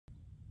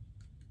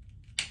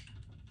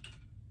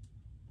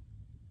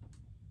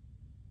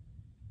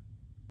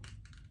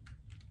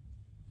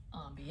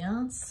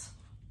ambiance.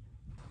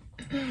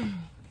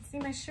 See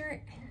my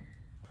shirt?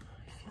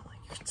 I feel like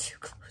you're too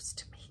close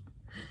to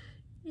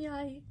me.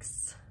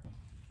 Yikes.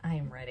 I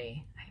am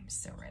ready. I am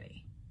so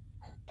ready.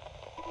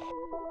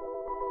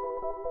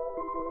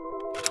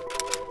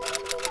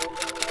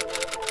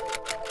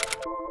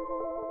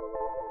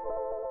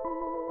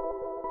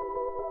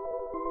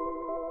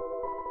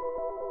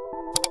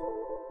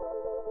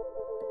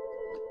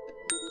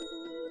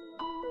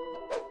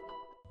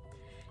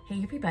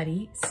 Hey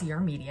everybody, CR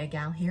Media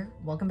Gal here.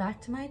 Welcome back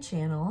to my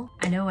channel.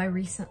 I know I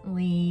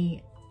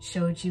recently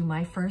showed you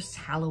my first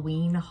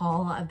Halloween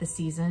haul of the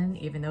season,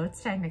 even though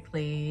it's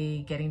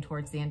technically getting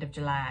towards the end of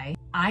July.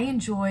 I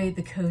enjoy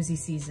the cozy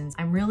seasons.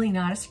 I'm really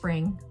not a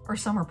spring or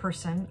summer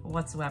person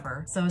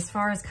whatsoever. So as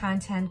far as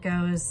content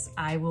goes,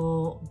 I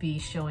will be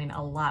showing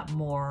a lot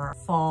more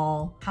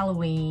fall,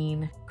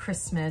 Halloween,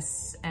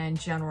 Christmas, and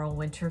general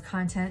winter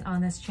content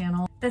on this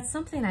channel. That's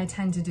something I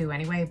tend to do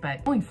anyway,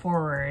 but going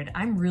forward,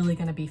 I'm really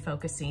gonna be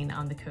focusing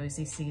on the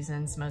cozy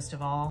seasons most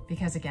of all,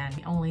 because again,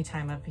 the only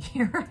time of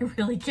year I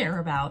really care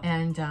about.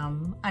 And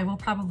I will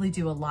probably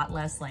do a lot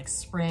less like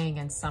spring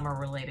and summer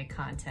related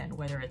content,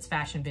 whether it's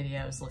fashion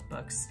videos,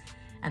 lookbooks,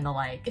 and the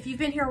like. If you've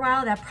been here a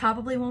while, that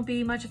probably won't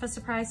be much of a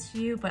surprise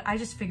to you, but I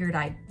just figured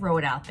I'd throw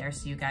it out there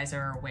so you guys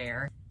are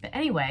aware. But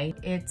anyway,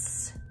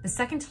 it's the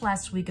second to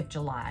last week of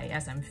July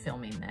as I'm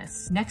filming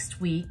this.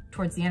 Next week,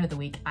 towards the end of the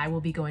week, I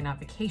will be going on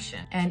vacation.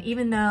 And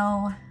even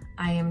though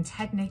I am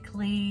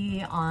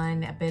technically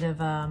on a bit of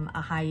a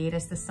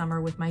hiatus this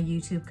summer with my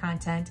YouTube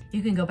content,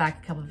 you can go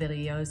back a couple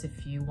videos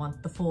if you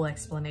want the full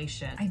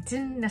explanation. I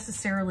didn't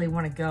necessarily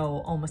want to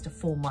go almost a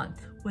full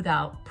month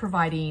without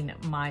providing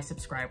my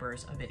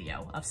subscribers a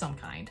video of some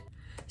kind.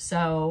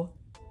 So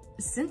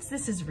since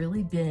this has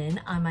really been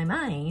on my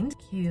mind,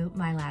 cue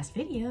my last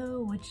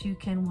video, which you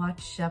can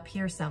watch up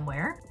here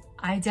somewhere.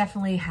 I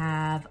definitely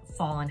have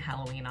fall and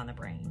Halloween on the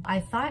brain. I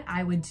thought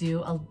I would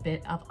do a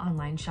bit of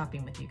online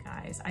shopping with you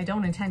guys. I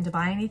don't intend to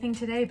buy anything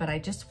today, but I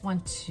just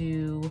want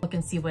to look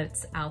and see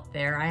what's out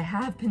there. I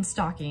have been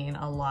stalking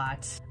a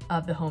lot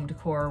of the home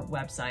decor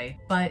website,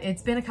 but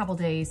it's been a couple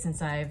days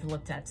since I've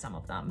looked at some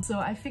of them. So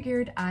I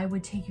figured I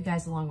would take you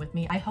guys along with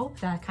me. I hope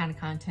that kind of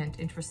content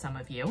interests some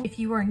of you. If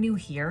you are new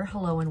here,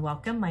 hello and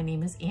welcome. My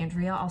name is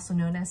Andrea, also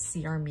known as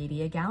CR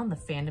Media Gal in the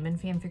fandom and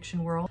fan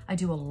fiction world. I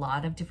do a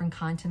lot of different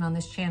content on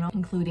this channel,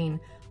 including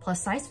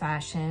plus size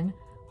fashion,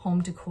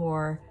 home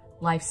decor,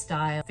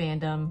 lifestyle,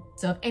 fandom.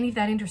 So if any of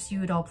that interests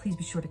you at all, please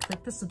be sure to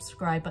click the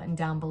subscribe button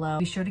down below.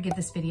 Be sure to give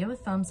this video a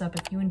thumbs up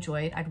if you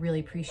enjoy it. I'd really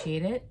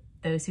appreciate it.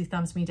 Those who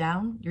thumbs me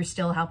down, you're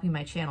still helping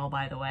my channel,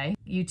 by the way.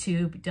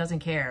 YouTube doesn't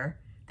care.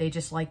 They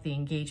just like the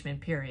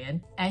engagement,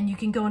 period. And you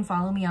can go and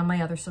follow me on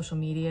my other social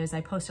medias.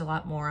 I post a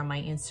lot more on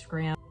my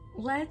Instagram.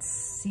 Let's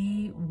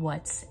see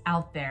what's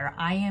out there.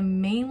 I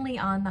am mainly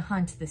on the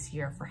hunt this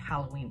year for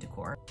Halloween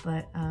decor,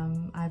 but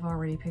I've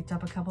already picked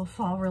up a couple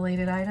fall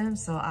related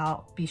items, so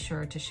I'll be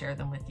sure to share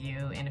them with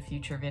you in a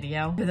future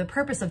video. For the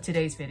purpose of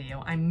today's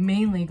video, I'm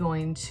mainly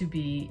going to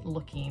be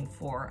looking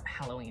for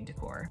Halloween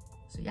decor.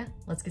 So yeah,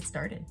 let's get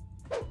started.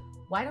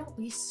 Why don't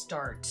we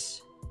start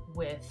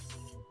with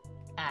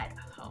at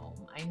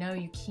home? I know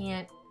you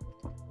can't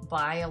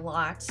buy a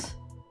lot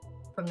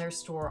from their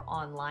store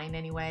online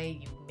anyway.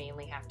 You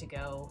mainly have to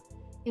go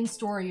in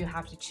store. You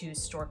have to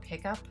choose store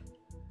pickup.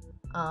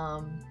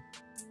 And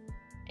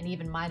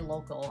even my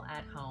local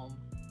at home,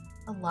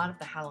 a lot of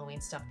the Halloween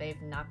stuff,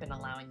 they've not been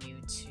allowing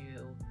you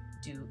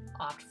to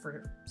opt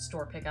for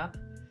store pickup,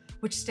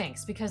 which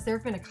stinks because there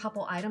have been a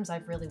couple items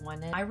I've really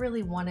wanted. I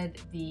really wanted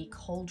the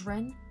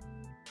cauldron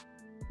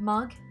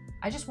mug.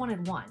 I just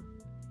wanted one.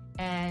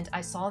 And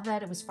I saw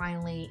that it was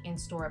finally in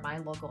store at my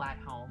local at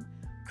home.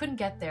 Couldn't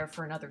get there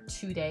for another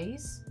 2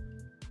 days,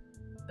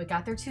 but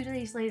got there 2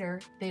 days later,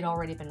 they'd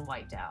already been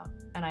wiped out.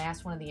 And I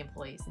asked one of the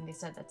employees and they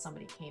said that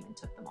somebody came and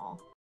took them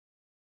all.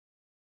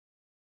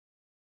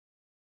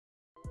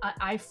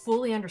 I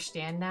fully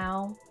understand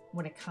now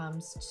when it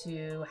comes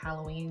to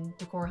Halloween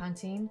decor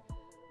hunting,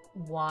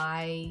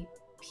 why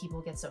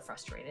people get so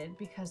frustrated,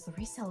 because the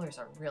resellers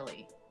are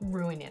really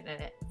ruining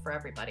it for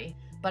everybody.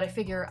 But I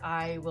figure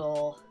I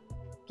will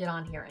get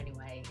on here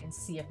anyway and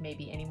see if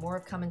maybe any more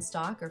have come in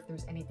stock or if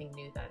there's anything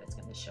new that it's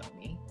going to show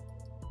me.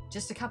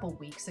 Just a couple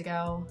weeks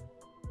ago,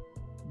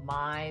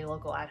 my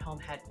local at home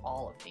had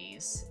all of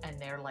these and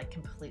they're like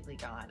completely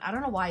gone. I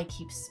don't know why I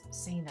keep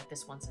saying that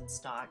this one's in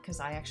stock,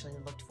 because I actually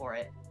looked for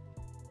it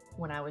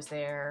when I was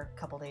there a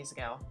couple days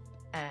ago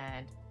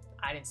and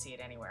I didn't see it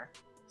anywhere.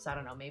 So I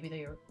don't know, maybe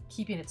they're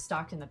keeping it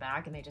stocked in the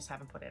back and they just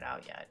haven't put it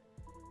out yet.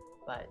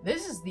 But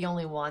this is the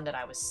only one that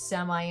I was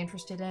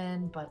semi-interested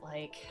in, but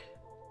like,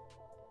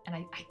 and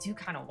I do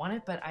kind of want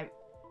it, but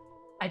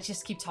I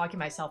just keep talking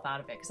myself out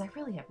of it because I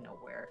really have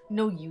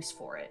no use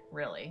for it,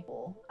 really.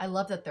 I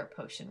love that they're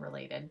potion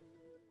related.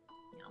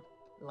 You know,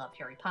 I love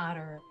Harry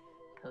Potter.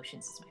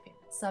 Potions is my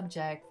favorite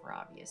subject for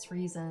obvious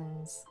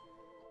reasons.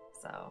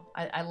 So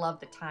I love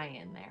the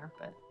tie-in there,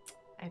 but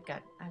I've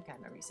got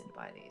no reason to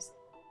buy these.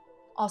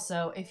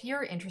 Also, if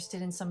you're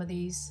interested in some of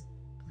these,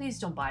 please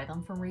don't buy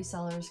them from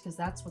resellers because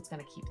that's what's going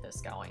to keep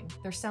this going.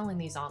 They're selling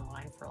these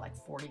online for like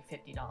 $40,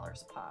 $50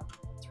 a pop.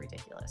 It's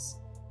ridiculous.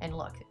 And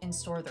look, in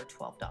store they're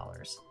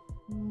 $12.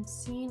 I'm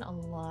seeing a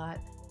lot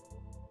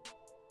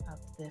of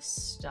this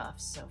stuff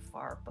so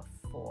far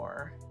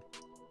before.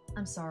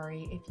 I'm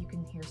sorry if you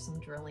can hear some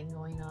drilling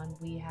going on.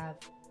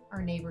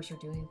 Our neighbors are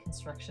doing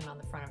construction on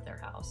the front of their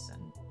house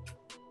and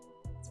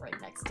it's right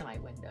next to my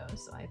window,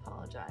 so I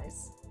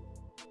apologize.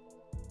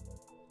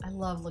 I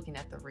love looking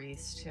at the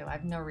wreaths too. I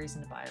have no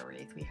reason to buy a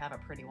wreath. We have a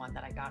pretty one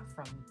that I got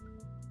from,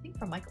 I think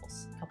from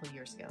Michael's a couple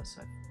years ago,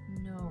 so I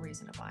have no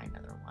reason to buy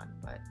another one,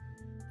 but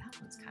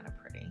that one's kind of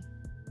pretty.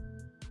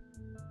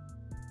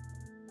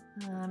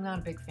 I'm not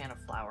a big fan of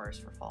flowers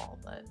for fall,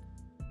 but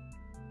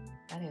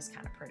that is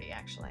kind of pretty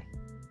actually.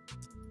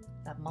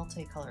 That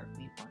multicolored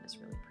wheat one is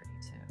really pretty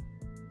too.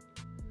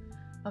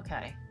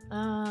 Okay,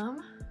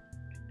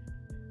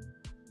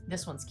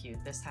 this one's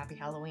cute. This Happy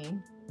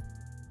Halloween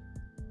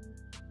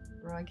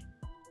rug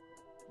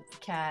with the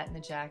cat and the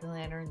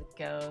jack-o'-lantern, the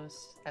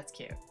ghost. That's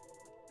cute.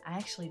 I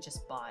actually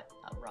just bought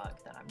a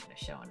rug that I'm going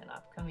to show in an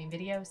upcoming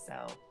video,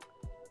 so,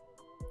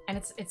 and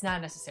it's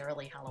not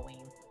necessarily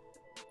Halloween.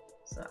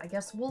 So I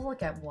guess we'll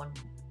look at one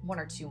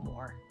or two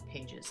more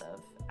pages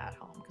of at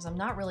home because I'm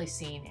not really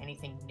seeing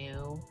anything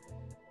new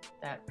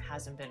that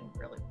hasn't been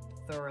really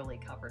thoroughly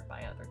covered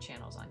by other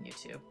channels on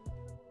YouTube.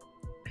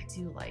 I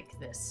do like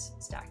this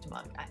stacked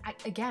mug.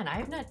 Again, I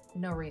have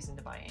no reason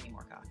to buy any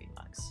more coffee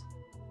mugs,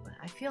 but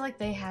I feel like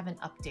they haven't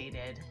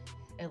updated,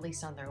 at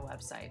least on their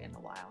website, in a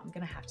while. I'm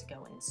gonna have to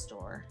go in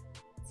store,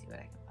 see what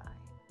I can buy.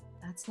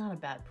 That's not a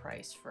bad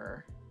price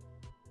for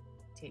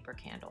taper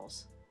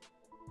candles.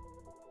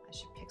 I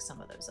should pick some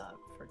of those up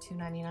for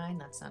 $2.99.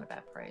 That's not a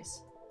bad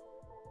price.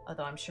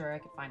 Although I'm sure I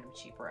could find them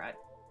cheaper at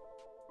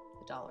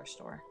the dollar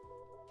store.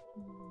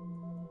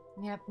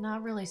 Yep,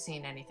 not really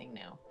seeing anything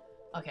new.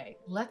 Okay,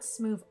 let's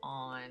move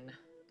on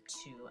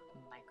to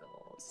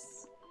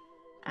Michael's.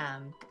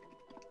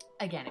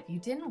 Again, if you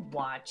didn't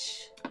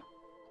watch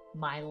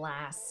my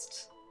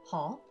last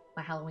haul,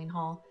 my Halloween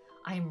haul,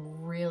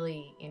 I'm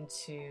really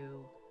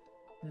into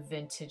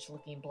vintage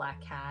looking black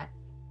cat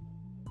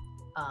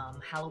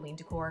Halloween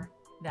decor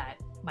that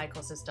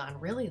Michael's has done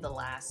really the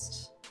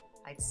last,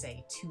 I'd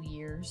say, 2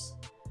 years.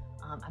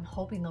 I'm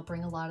hoping they'll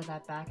bring a lot of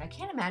that back. I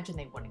can't imagine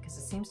they wouldn't because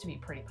it seems to be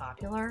pretty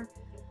popular.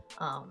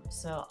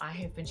 So I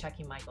have been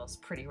checking Michael's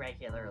pretty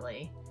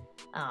regularly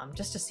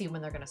just to see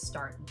when they're going to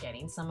start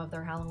getting some of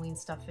their Halloween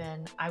stuff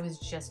in. I was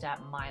just at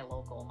my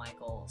local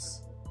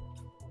Michael's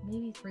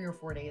maybe 3 or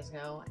 4 days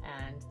ago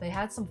and they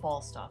had some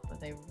fall stuff, but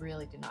they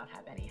really did not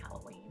have any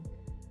Halloween.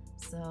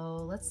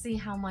 So let's see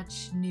how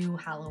much new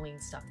Halloween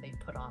stuff they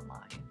put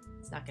online.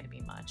 It's not going to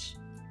be much.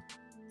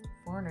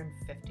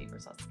 450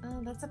 results.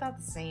 Oh, that's about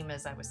the same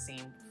as I was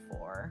seeing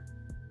before.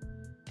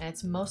 And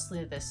it's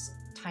mostly this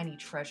Tiny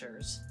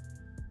Treasures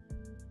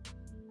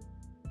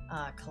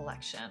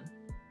collection,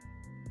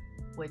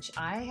 which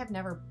I have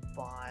never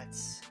bought.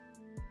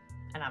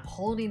 And I'm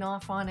holding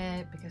off on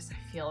it because I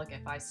feel like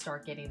if I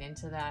start getting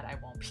into that, I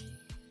won't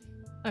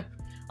be,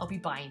 I'll be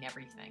buying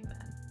everything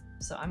then.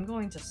 So I'm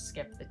going to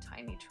skip the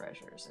Tiny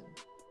Treasures and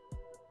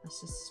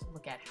let's just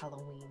look at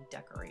Halloween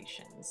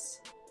decorations.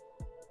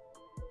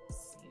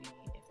 See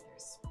if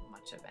there's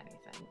much of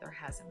anything. There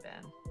hasn't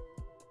been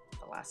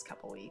the last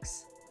couple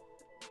weeks.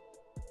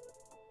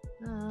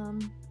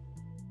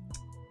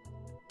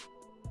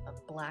 A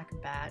black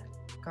bat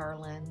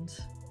garland.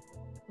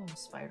 Oh,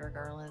 spider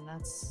garland.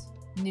 That's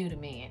new to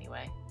me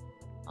anyway.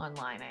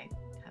 Online, I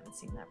haven't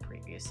seen that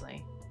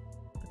previously.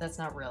 But that's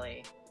not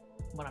really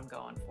what I'm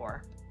going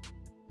for.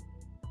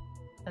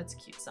 That's a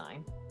cute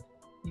sign.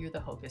 You're the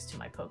hocus to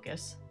my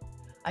pocus.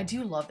 I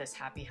do love this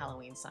Happy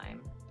Halloween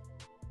sign.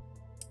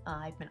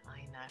 I've been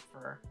eyeing that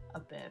for a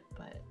bit,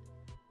 but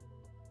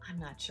I'm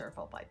not sure if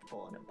I'll bite the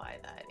bullet and buy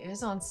that. It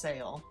is on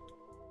sale,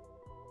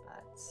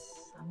 but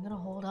I'm gonna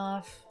hold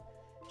off,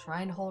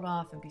 trying to hold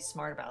off and be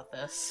smart about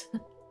this.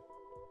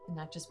 And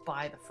not just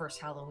buy the first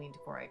Halloween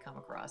decor I come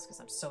across because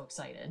I'm so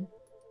excited.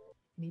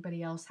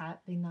 Anybody else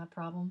having that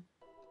problem?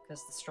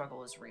 Because the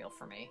struggle is real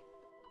for me.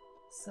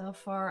 So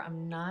far,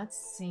 I'm not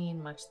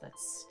seeing much that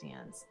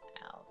stands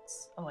out.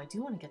 Oh, I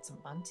do want to get some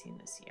bunting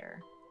this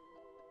year.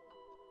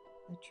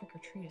 The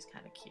trick-or-treat is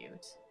kind of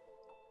cute.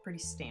 Pretty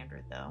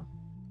standard, though.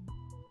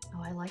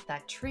 Oh, I like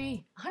that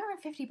tree.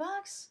 150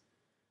 bucks?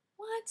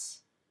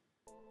 What?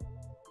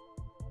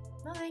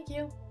 No, thank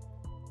you.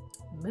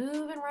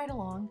 Moving right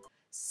along.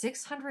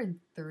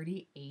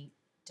 $638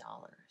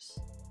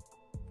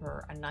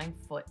 for a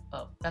 9-foot...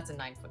 Oh, that's a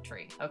 9-foot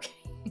tree. Okay.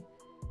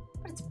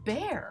 But it's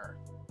bare.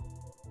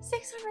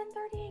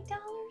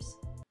 $638?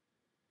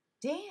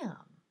 Damn.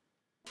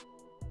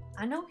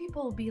 I know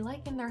people will be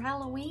liking their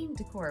Halloween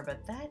decor,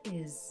 but that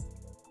is...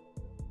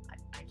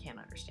 I can't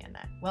understand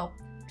that. Well,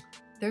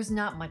 there's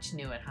not much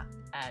new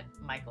at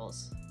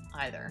Michael's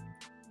either.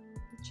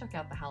 Let's check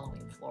out the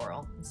Halloween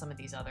floral and some of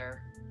these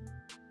other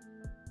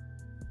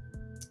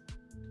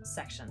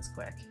sections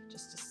quick,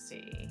 just to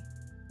see.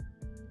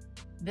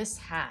 This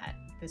hat,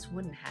 this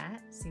wooden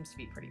hat, seems to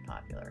be pretty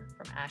popular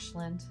from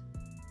Ashland.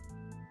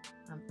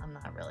 I'm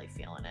not really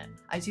feeling it.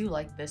 I do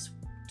like this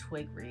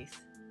twig wreath.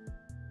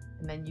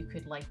 And then you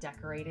could like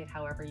decorate it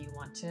however you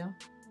want to.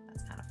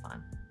 That's kind of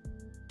fun.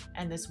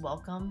 And this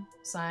welcome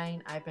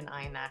sign, I've been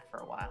eyeing that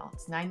for a while.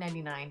 It's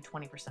 $9.99,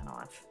 20%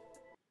 off.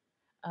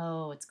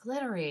 Oh, it's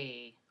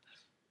glittery.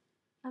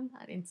 I'm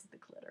not into the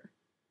glitter.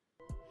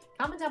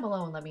 Comment down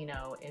below and let me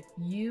know if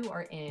you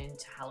are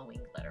into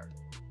Halloween glitter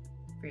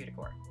for your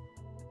decor.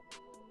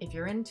 If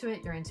you're into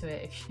it, you're into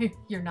it. If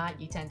you're not,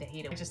 you tend to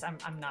hate it.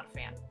 I'm not a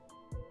fan.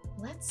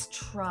 Let's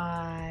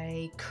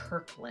try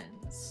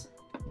Kirkland's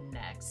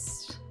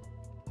next.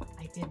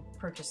 I did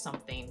purchase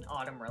something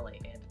autumn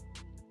related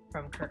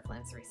from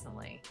Kirkland's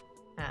recently.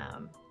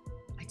 I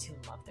do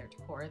love their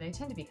decor. They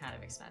tend to be kind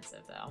of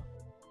expensive though.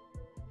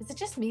 Is it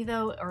just me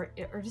though, or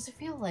does it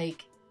feel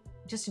like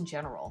just in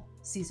general,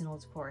 seasonal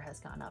decor has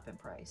gone up in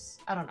price?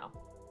 I don't know.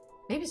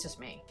 Maybe it's just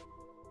me,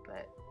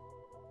 but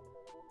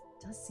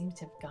it does seem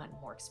to have gotten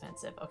more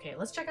expensive. Okay,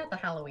 let's check out the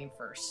Halloween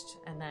first,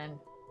 and then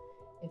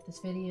if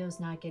this video is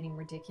not getting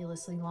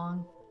ridiculously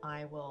long,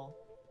 I will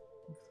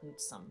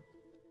include some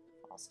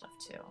fall stuff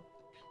too.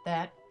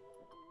 That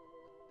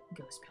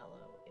ghost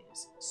pillow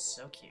is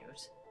so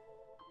cute.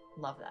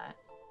 Love that.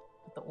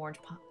 With the orange,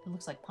 it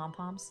looks like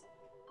pom-poms.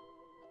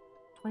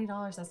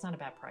 $20, that's not a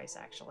bad price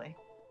actually.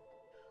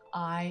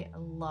 I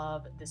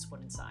love this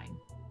wooden sign.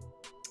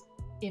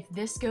 If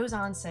this goes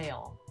on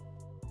sale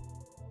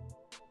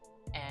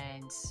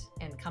and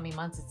in coming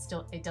months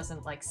it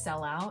doesn't like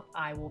sell out,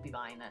 I will be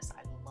buying this.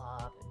 I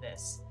love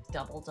this.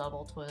 Double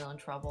toil and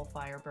trouble,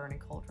 fire burning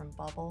cauldron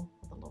bubble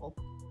with a little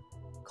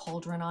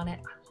cauldron on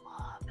it.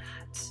 I love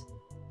that.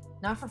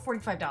 Not for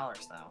 $45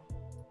 though.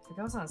 If it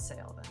goes on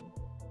sale, then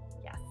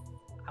yes,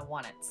 I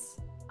want it.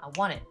 I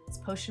want it. It's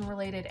potion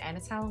related and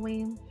it's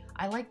Halloween.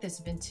 I like this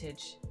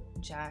vintage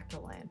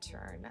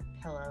jack-o'-lantern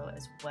pillow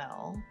as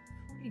well.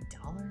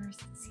 $40? It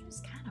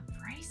seems kind of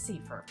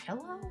pricey for a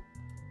pillow.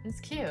 It's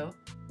cute.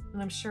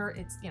 And I'm sure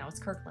it's, you know, it's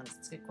Kirkland's,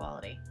 it's good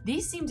quality.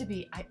 These seem to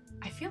be, I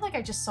feel like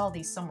I just saw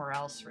these somewhere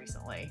else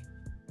recently.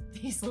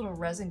 These little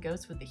resin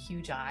ghosts with the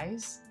huge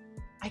eyes.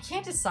 I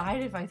can't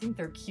decide if I think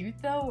they're cute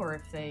though, or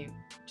if they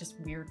just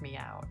weird me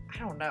out. I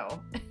don't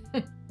know.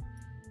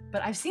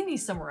 But I've seen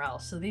these somewhere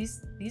else, so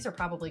these are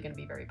probably going to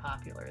be very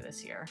popular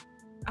this year.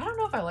 I don't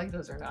know if I like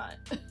those or not.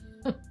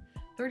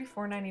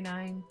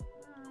 $34.99.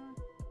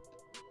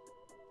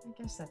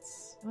 I guess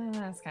that's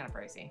kind of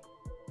pricey,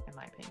 in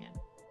my opinion.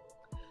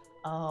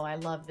 Oh, I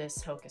love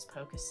this Hocus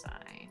Pocus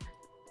sign.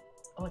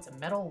 Oh, it's a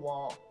metal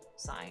wall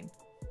sign.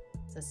 It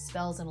says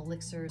spells and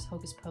elixirs,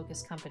 Hocus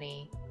Pocus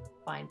Company,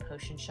 fine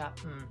potion shop.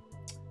 I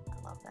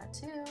love that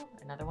too.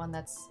 Another one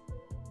that's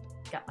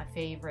got my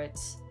favorite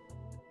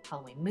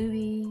Halloween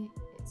movie.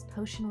 It's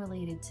potion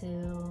related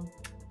too.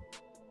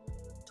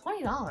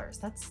 $20,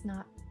 that's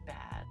not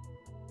bad.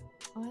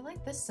 Oh, I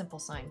like this simple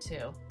sign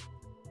too.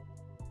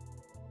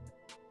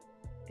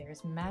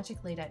 There's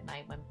magic late at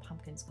night when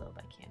pumpkins glow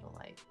by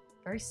candlelight.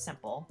 Very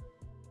simple.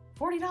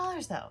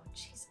 $40 though.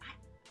 Jeez,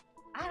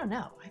 I don't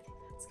know. I think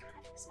that's kind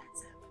of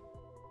expensive.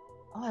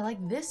 Oh, I like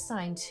this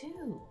sign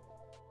too.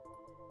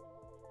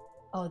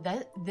 Oh,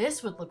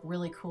 this would look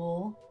really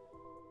cool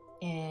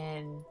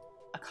in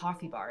a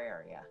coffee bar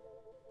area.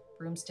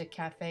 Broomstick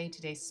Cafe,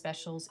 today's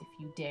specials if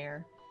you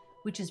dare.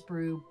 Witch's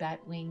brew,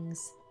 bat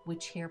wings,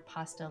 witch hair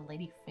pasta,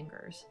 lady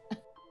fingers.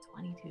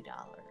 $22.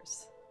 Damn.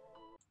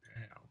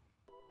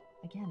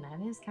 Again, that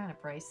is kind of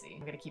pricey.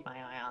 I'm gonna keep my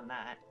eye on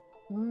that.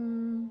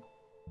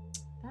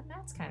 That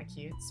mat's kind of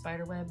cute.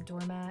 Spiderweb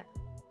doormat.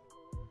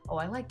 Oh,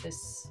 I like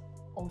this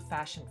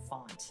old-fashioned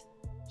font.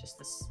 Just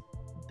this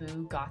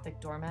boo gothic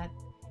doormat.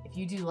 If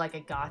you do like a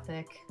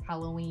gothic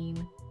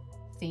Halloween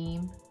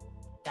theme,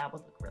 that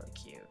would look really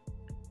cute.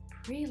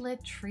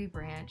 Pre-lit tree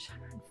branch,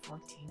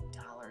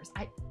 $114.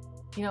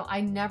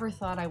 I never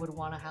thought I would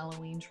want a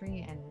Halloween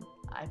tree, and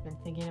I've been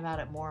thinking about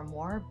it more and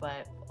more,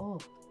 but oh,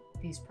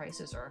 these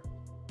prices are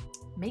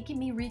making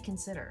me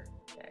reconsider.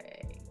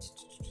 Okay.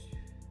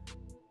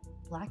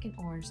 Black and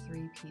orange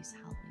 3-piece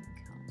Halloween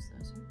cones.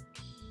 Those are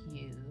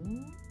cute.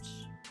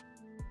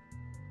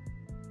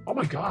 Oh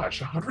my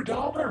gosh,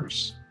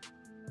 $100.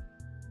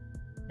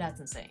 That's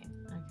insane.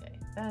 Okay,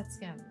 that's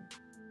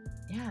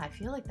yeah, I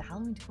feel like the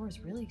Halloween decor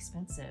is really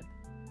expensive.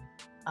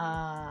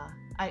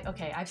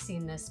 I've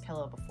seen this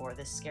pillow before,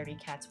 this Scaredy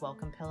Cat's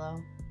Welcome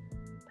pillow,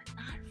 but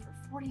not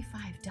for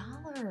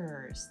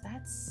 $45.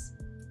 That's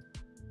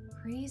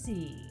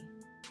crazy.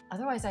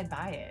 Otherwise, I'd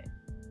buy it.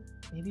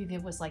 Maybe if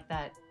it was like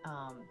that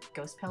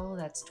ghost pillow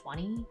that's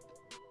 $20,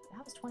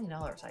 that was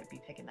 $20, I'd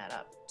be picking that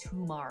up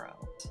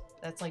tomorrow.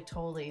 That's like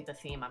totally the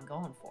theme I'm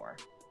going for.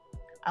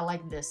 I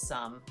like this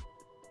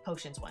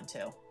potions one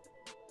too.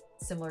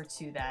 Similar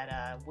to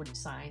that wooden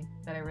sign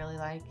that I really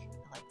like.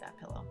 I like that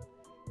pillow.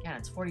 Again,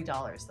 it's $40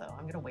 though.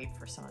 I'm gonna wait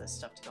for some of this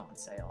stuff to go on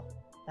sale.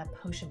 That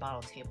potion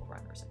bottle table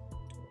runner is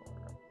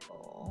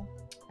adorable.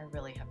 I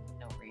really have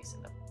no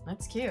reason to.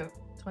 That's cute.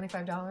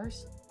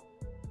 $25.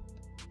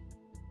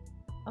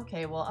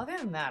 Okay, well, other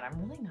than that, I'm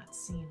really not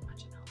seeing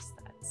much else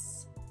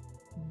that's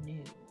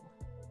new.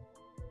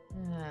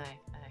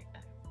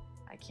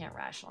 I can't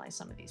rationalize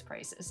some of these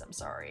prices. I'm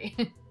sorry.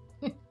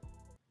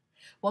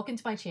 Welcome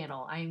to my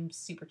channel. I'm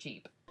super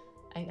cheap.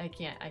 I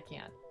can't.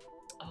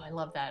 Oh, I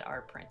love that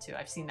art print too.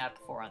 I've seen that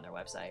before on their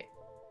website.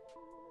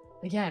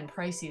 Again,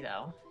 pricey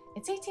though.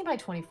 It's 18 by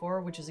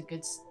 24, which is a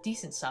good,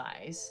 decent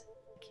size.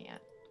 I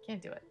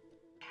can't do it.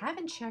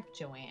 Haven't checked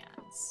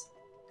Joann's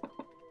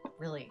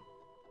really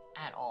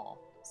at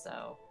all.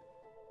 So,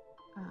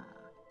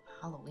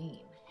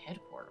 Halloween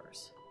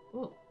headquarters.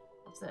 Ooh,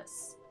 what's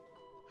this?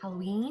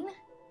 Halloween?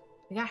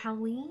 We got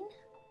Halloween?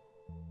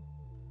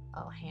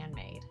 Oh,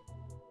 handmade.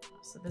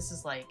 So this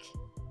is like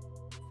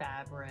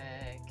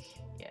fabric,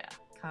 yeah,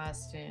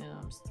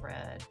 costumes,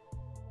 thread.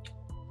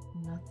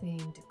 Nothing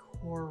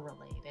decor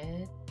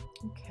related.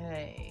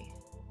 Okay.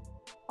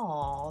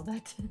 Aw,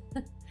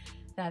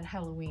 that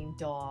Halloween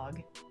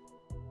dog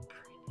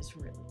print is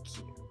really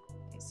cute.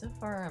 Okay, so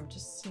far I'm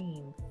just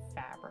seeing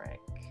fabric,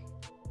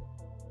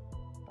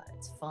 but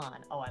it's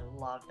fun. Oh, I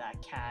love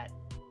that cat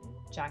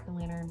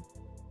jack-o'-lantern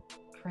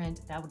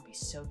print. That would be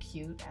so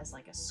cute as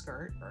like a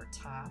skirt or a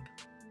top.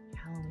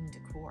 Halloween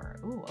decor.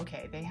 Ooh,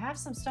 okay, they have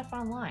some stuff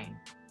online.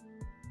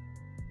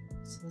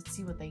 So let's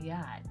see what they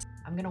got.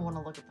 I'm gonna want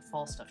to look at the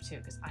fall stuff too,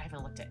 because I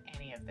haven't looked at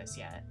any of this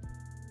yet.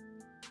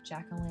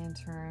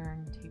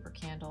 Jack-o'-lantern, taper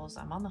candles.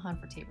 I'm on the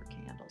hunt for taper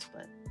candles,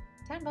 but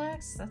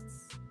 $10,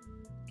 that's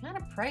kind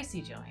of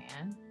pricey,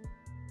 Joanne.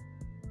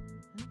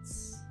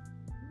 That's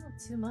a little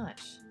too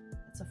much.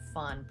 It's a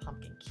fun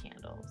pumpkin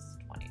candles,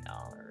 $20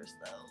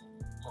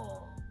 though.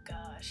 Oh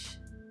gosh,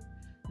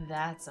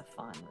 that's a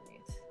fun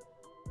wreath.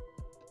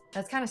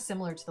 That's kind of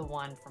similar to the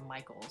one from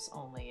Michael's,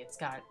 only it's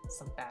got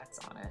some bats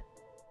on it.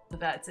 But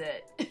that's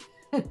it.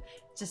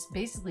 Just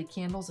basically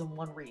candles and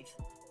one wreath.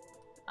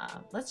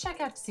 Let's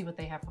check out to see what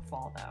they have for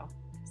fall though,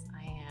 because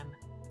I am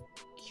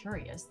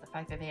curious. The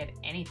fact that they had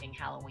anything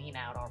Halloween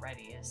out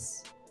already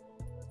it's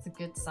a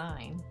good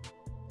sign.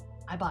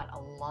 I bought a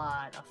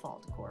lot of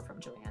fall decor from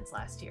Joann's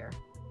last year.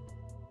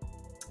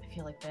 I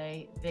feel like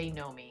they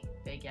know me.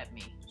 They get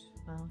me.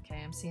 Well,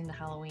 okay, I'm seeing the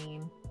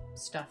Halloween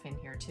stuff in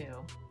here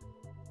too.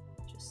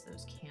 Just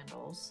those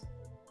candles,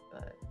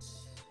 but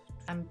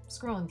I'm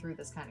scrolling through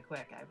this kind of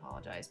quick. I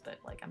apologize, but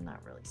like I'm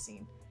not really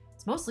seeing.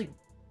 It's mostly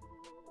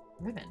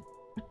ribbon.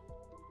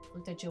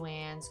 Looked at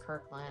Joann's,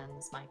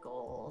 Kirkland's,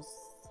 Michael's,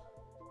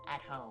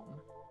 At Home.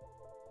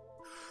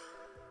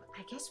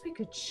 I guess we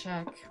could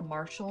check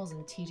Marshall's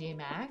and TJ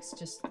Maxx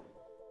just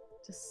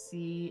to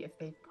see if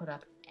they've put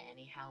up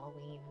any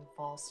Halloween and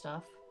fall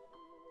stuff.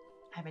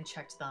 I haven't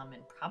checked them in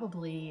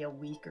probably a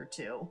week or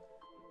two.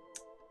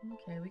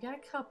 Okay, we got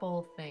a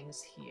couple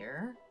things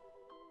here.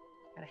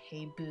 Got a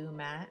Hey Boo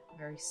mat,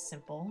 very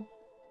simple.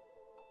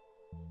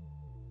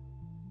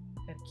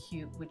 Got a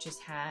cute witch's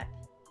hat.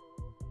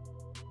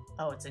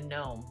 Oh, it's a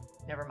gnome.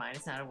 Never mind,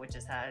 it's not a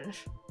witch's hat.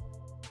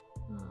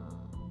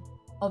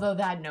 Although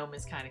that gnome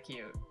is kind of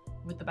cute.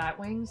 With the bat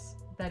wings,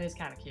 that is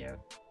kind of cute.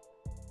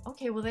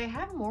 Okay, well they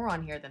have more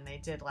on here than they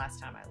did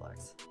last time I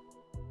looked.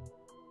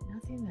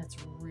 Nothing that's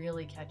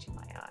really catching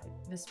my eye.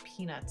 This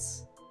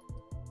Peanuts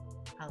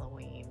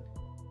Halloween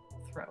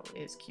throw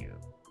is cute.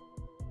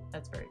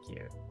 That's very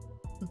cute.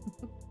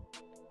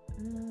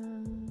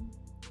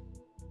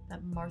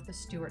 That Martha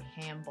Stewart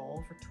ham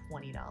bowl for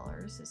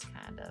 $20 is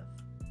kind of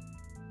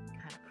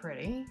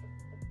pretty.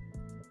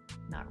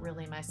 Not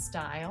really my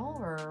style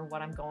or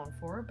what I'm going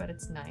for, but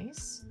it's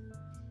nice.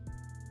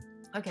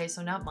 Okay,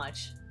 so not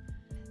much.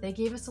 They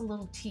gave us a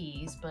little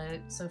tease, but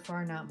so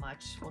far not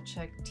much. We'll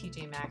check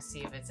TJ Maxx,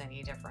 see if it's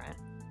any different.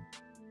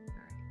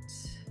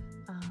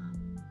 All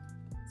right.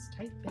 Let's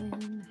type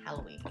in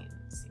Halloween,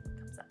 see what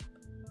comes up.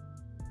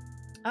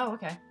 Oh,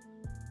 okay.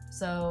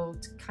 So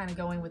kind of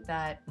going with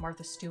that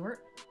Martha Stewart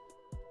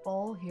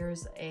bowl,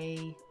 here's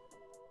a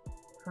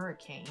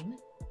hurricane.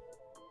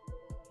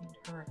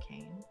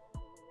 Hurricane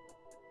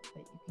that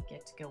you could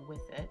get to go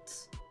with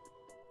it.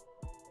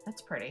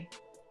 That's pretty.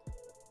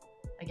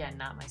 Again,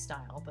 not my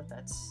style, but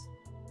that's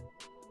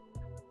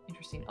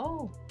interesting.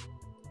 Oh,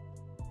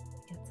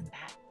 get some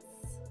bats.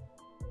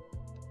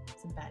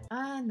 Some bats.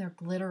 Ah, and they're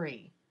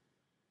glittery.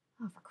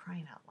 Oh, for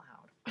crying out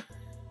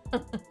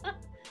loud.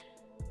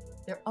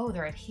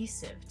 They're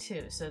adhesive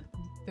too. So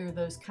they're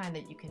those kind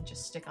that you can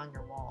just stick on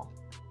your wall.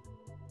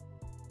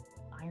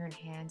 Iron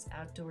Hands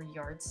outdoor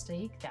yard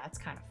stake. That's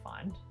kind of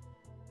fun.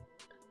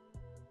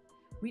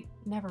 We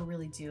never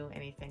really do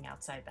anything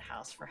outside the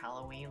house for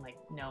Halloween, like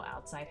no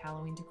outside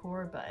Halloween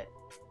decor, but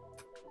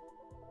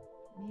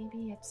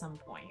maybe at some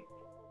point.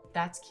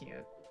 That's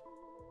cute.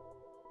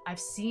 I've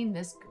seen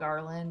this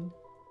garland.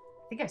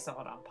 I think I saw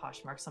it on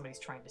Poshmark. Somebody's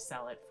trying to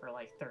sell it for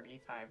like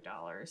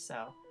 $35.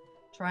 So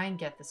try and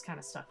get this kind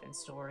of stuff in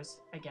stores.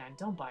 Again,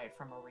 don't buy it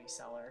from a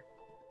reseller.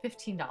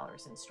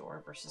 $15 in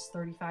store versus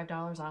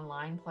 $35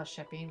 online plus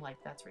shipping. Like,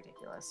 that's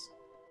ridiculous.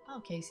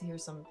 Okay, so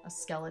here's a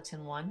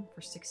skeleton one for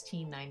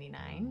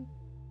 $16.99.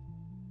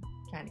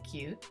 Kind of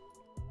cute.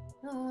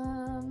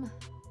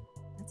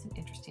 That's an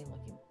interesting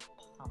looking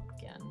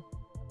pumpkin.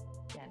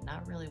 Yeah,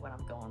 not really what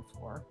I'm going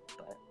for,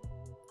 but...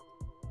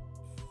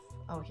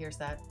 Oh, here's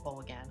that bowl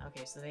again.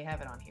 Okay, so they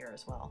have it on here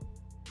as well.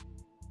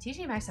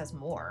 TJ Maxx has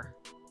more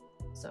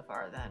so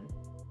far than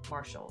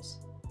Marshall's.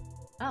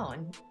 Oh,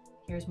 and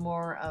here's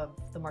more of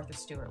the Martha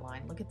Stewart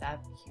line. Look at that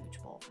huge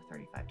bowl for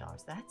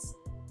 $35.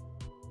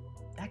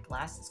 That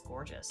glass is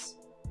gorgeous.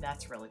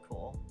 That's really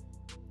cool.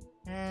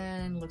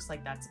 And looks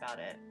like that's about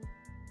it.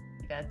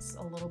 That's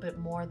a little bit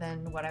more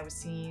than what I was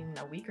seeing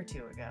a week or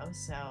two ago,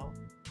 so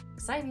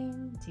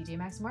exciting. TJ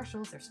Maxx and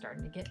Marshalls, they're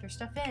starting to get their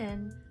stuff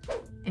in.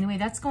 Anyway,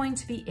 that's going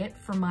to be it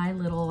for my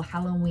little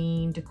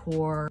Halloween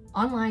decor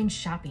online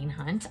shopping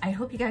hunt. I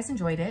hope you guys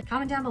enjoyed it.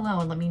 Comment down below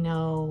and let me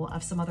know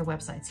of some other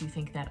websites you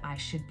think that I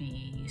should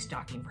be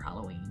stocking for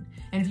Halloween.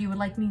 And if you would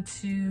like me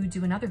to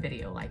do another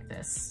video like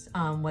this,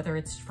 whether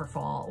it's for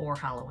fall or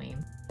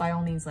Halloween, by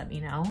all means, let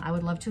me know. I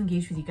would love to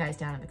engage with you guys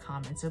down in the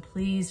comments, so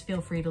please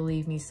feel free to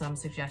leave me some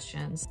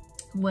suggestions.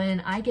 When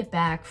I get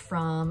back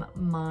from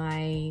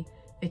my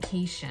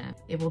vacation,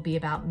 it will be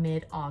about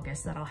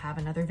mid-August that I'll have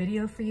another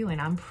video for you,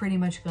 and I'm pretty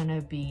much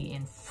gonna be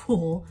in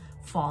full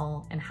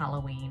fall and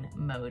Halloween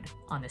mode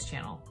on this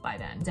channel by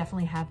then.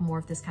 Definitely have more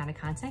of this kind of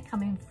content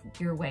coming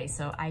your way,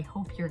 so I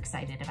hope you're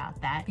excited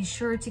about that. Be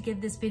sure to give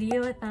this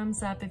video a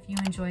thumbs up if you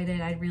enjoyed it.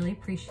 I'd really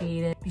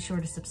appreciate it. Be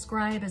sure to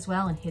subscribe as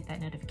well and hit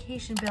that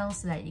notification bell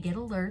so that you get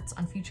alerts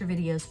on future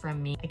videos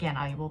from me. Again,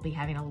 I will be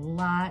having a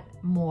lot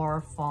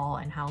more fall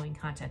and Halloween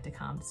content to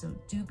come, so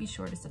do be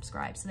sure to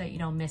subscribe so that you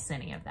don't miss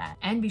any of that.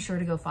 And be sure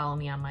to go follow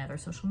me on my other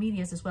social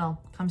medias as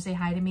well. Come say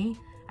hi to me.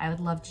 I would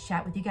love to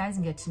chat with you guys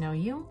and get to know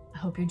you. I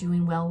hope you're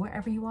doing well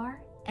wherever you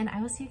are, and I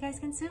will see you guys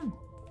again soon.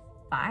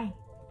 Bye.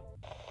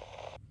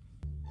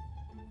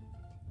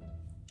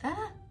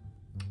 Ah,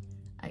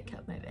 I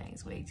cut my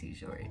bangs way too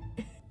short.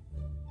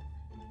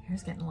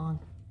 Hair's getting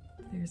long.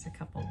 There's a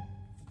couple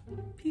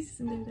pieces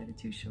in there that are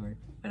too short.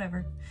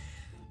 Whatever.